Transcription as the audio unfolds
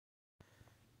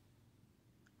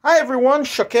Hi everyone,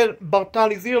 Shaquille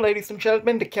Bartal is here, ladies and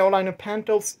gentlemen. The Carolina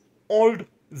Panthers held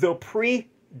their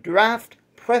pre-draft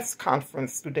press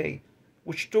conference today,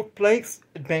 which took place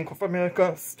at Bank of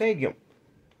America Stadium,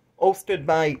 hosted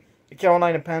by the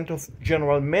Carolina Panthers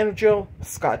General Manager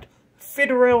Scott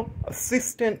Fitterell,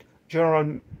 Assistant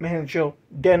General Manager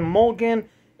Dan Morgan,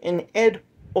 and Head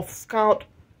of Scout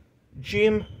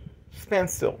Jim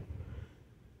Spencer.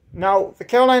 Now, the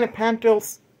Carolina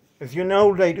Panthers, as you know,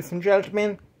 ladies and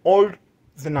gentlemen, hold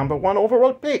the #1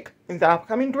 overall pick in the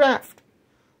upcoming draft.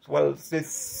 As well as the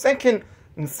second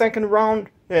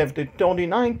round, they have the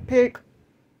 39th pick,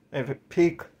 they have a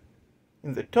pick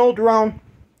in the 3rd round,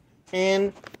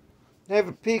 and they have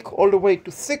a pick all the way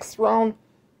to 6th round,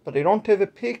 but they don't have a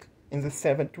pick in the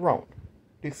 7th round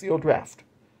this year draft.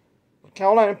 The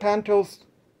Carolina Panthers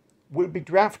will be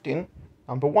drafting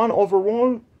 #1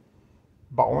 overall,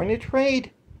 barring a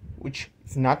trade, which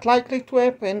is not likely to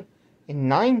happen, in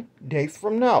 9 days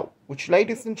from now. Which,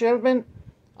 ladies and gentlemen,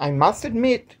 I must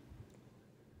admit,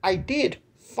 I did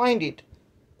find it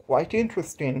quite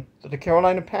interesting that the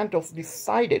Carolina Panthers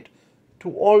decided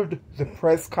to hold the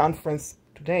press conference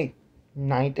today,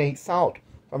 9 days out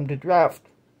from the draft,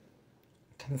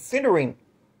 considering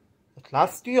that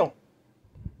last year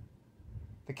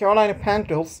the Carolina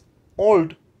Panthers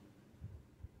held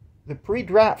the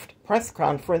pre-draft press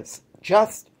conference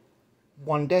just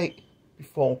 1 day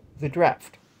before the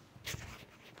draft.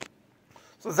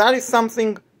 So that is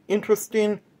something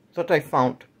interesting that I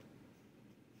found.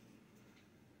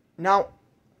 Now,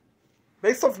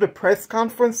 based off the press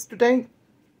conference today,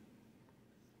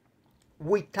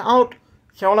 without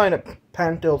Carolina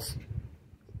Panthers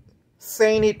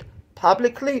saying it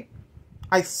publicly,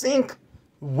 I think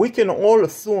we can all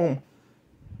assume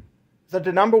that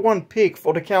the #1 pick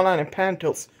for the Carolina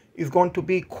Panthers is going to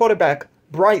be quarterback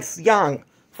Bryce Young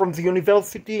from the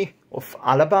University of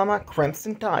Alabama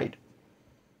Crimson Tide.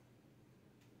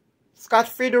 Scott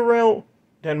Fitterell,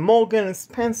 Dan Morgan, and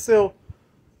Spencer,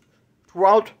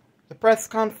 throughout the press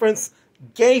conference,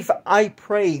 gave high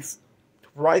praise to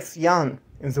Bryce Young.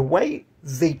 And the way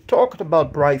they talked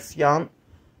about Bryce Young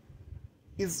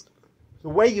is the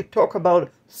way you talk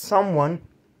about someone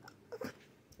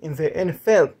in the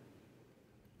NFL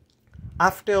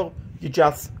after you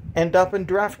just end up in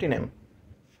drafting him.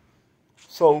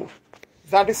 So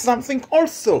that is something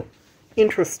also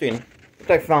interesting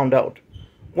that I found out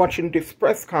watching this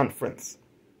press conference.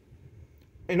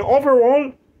 And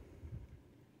overall,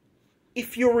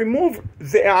 if you remove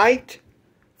the height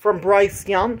from Bryce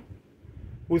Young,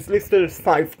 who is listed as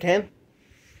 5'10",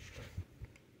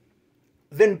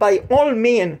 then by all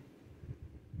means,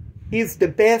 he's the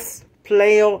best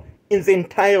player in the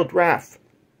entire draft.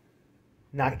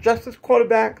 Not just as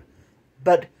quarterback,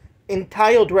 but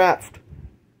entire draft.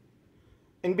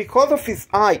 And because of his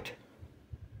height,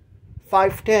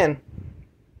 5'10",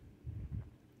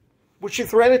 which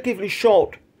is relatively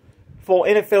short for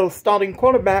NFL starting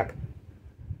quarterback,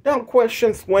 there are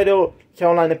questions whether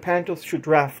Carolina Panthers should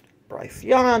draft Bryce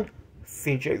Young,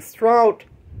 C.J. Stroud,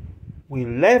 Will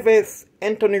Levis,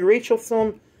 Anthony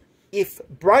Richardson. If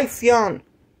Bryce Young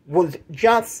was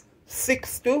just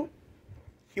 6'2",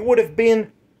 he would have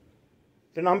been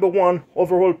the #1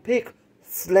 overall pick,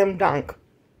 slam dunk.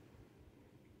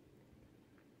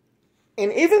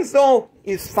 And even though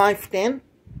he's 5'10",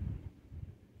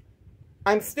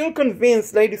 I'm still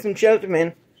convinced, ladies and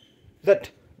gentlemen,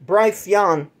 that Bryce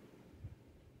Young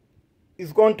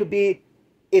is going to be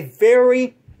a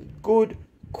very good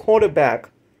quarterback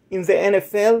in the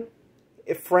NFL,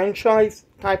 a franchise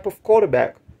type of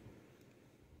quarterback.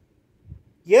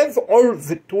 He has all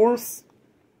the tools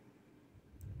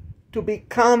to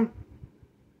become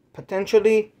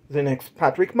potentially the next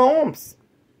Patrick Mahomes.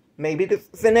 Maybe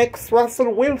the next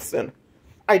Russell Wilson.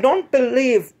 I don't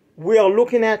believe we are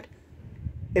looking at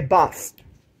a bust.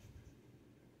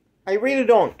 I really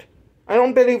don't. I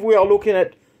don't believe we are looking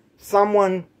at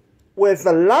someone who has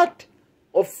a lot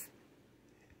of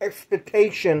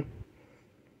expectation,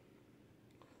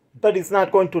 but is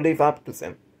not going to live up to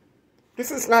them. This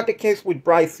is not the case with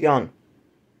Bryce Young.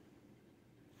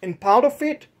 And part of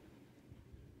it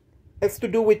has to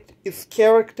do with his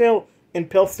character and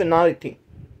personality.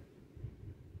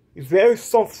 He's very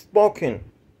soft-spoken.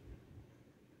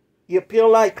 He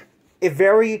appears like a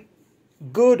very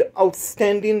good,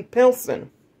 outstanding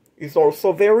person. He's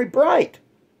also very bright.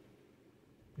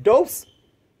 Those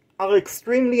are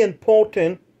extremely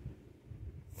important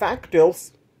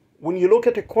factors when you look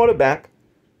at a quarterback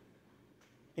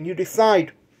and you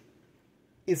decide,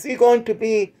 is he going to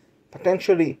be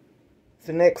potentially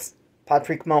the next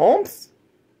Patrick Mahomes?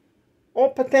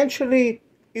 Or potentially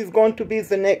is going to be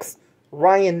the next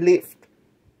Ryan Leaf.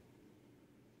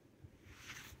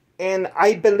 And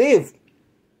I believe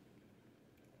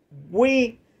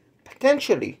we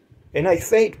potentially, and I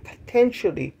say it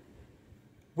potentially,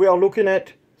 we are looking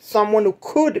at someone who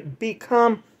could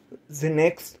become the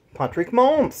next Patrick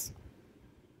Mahomes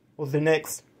or the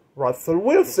next Russell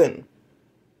Wilson.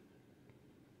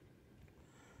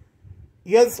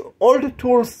 He has all the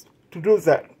tools to do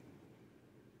that.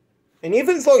 And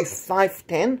even though he's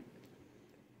 5'10",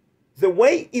 the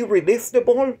way he released the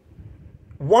ball,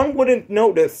 one wouldn't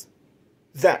notice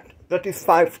that he's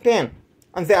 5'10".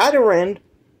 On the other end,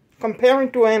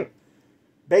 comparing to him,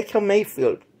 Baker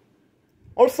Mayfield,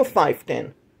 also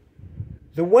 5'10".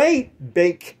 The way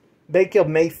Baker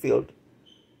Mayfield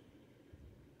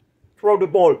throw the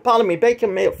ball, Baker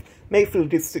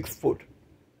Mayfield is 6 foot.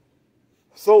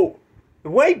 So, the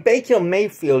way Baker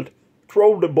Mayfield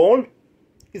throw the ball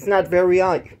is not very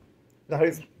high. That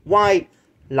is why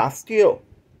last year,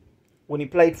 when he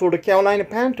played for the Carolina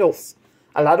Panthers,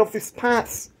 a lot of his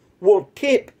passes were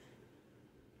tipped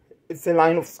at the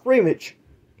line of scrimmage.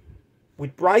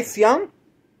 With Bryce Young,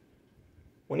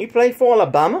 when he played for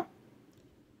Alabama,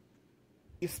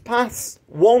 his pass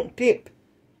won't tip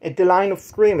at the line of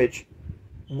scrimmage.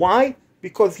 Why?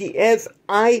 Because he has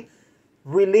high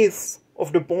release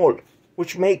of the ball,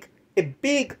 which make a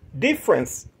big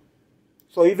difference.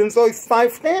 So even though he's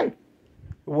 5'10",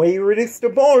 the way he released the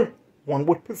ball, one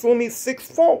would presume he's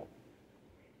 6'4",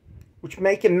 which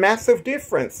make a massive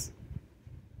difference.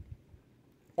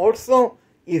 Also,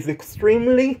 he's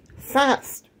extremely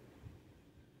fast,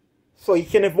 so he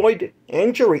can avoid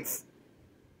injuries.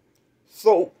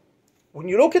 So, when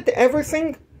you look at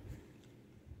everything,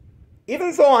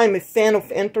 even though I'm a fan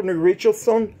of Anthony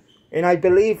Richardson, and I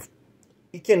believe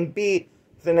he can be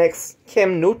the next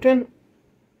Cam Newton,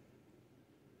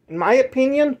 in my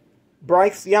opinion,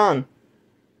 Bryce Young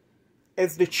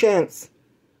has the chance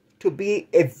to be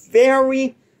a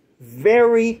very,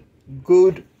 very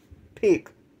good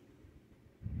pick.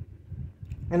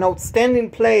 An outstanding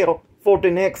player for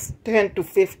the next 10 to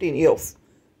 15 years.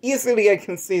 Easily I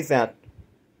can see that.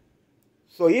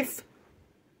 So if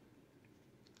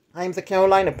I'm the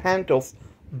Carolina Panthers,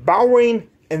 borrowing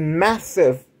a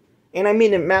massive, and I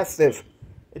mean a massive,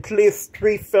 at least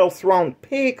 3 first-round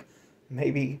pick,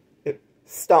 maybe a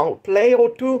star player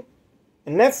or two,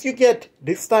 unless you get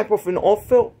this type of an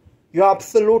offer, you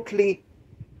absolutely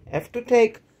have to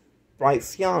take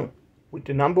Bryce Young with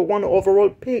the #1 overall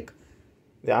pick.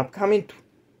 The upcoming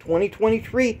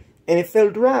 2023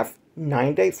 NFL Draft,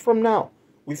 9 days from now.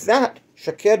 With that,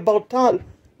 Shaked Bartal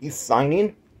is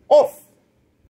signing off.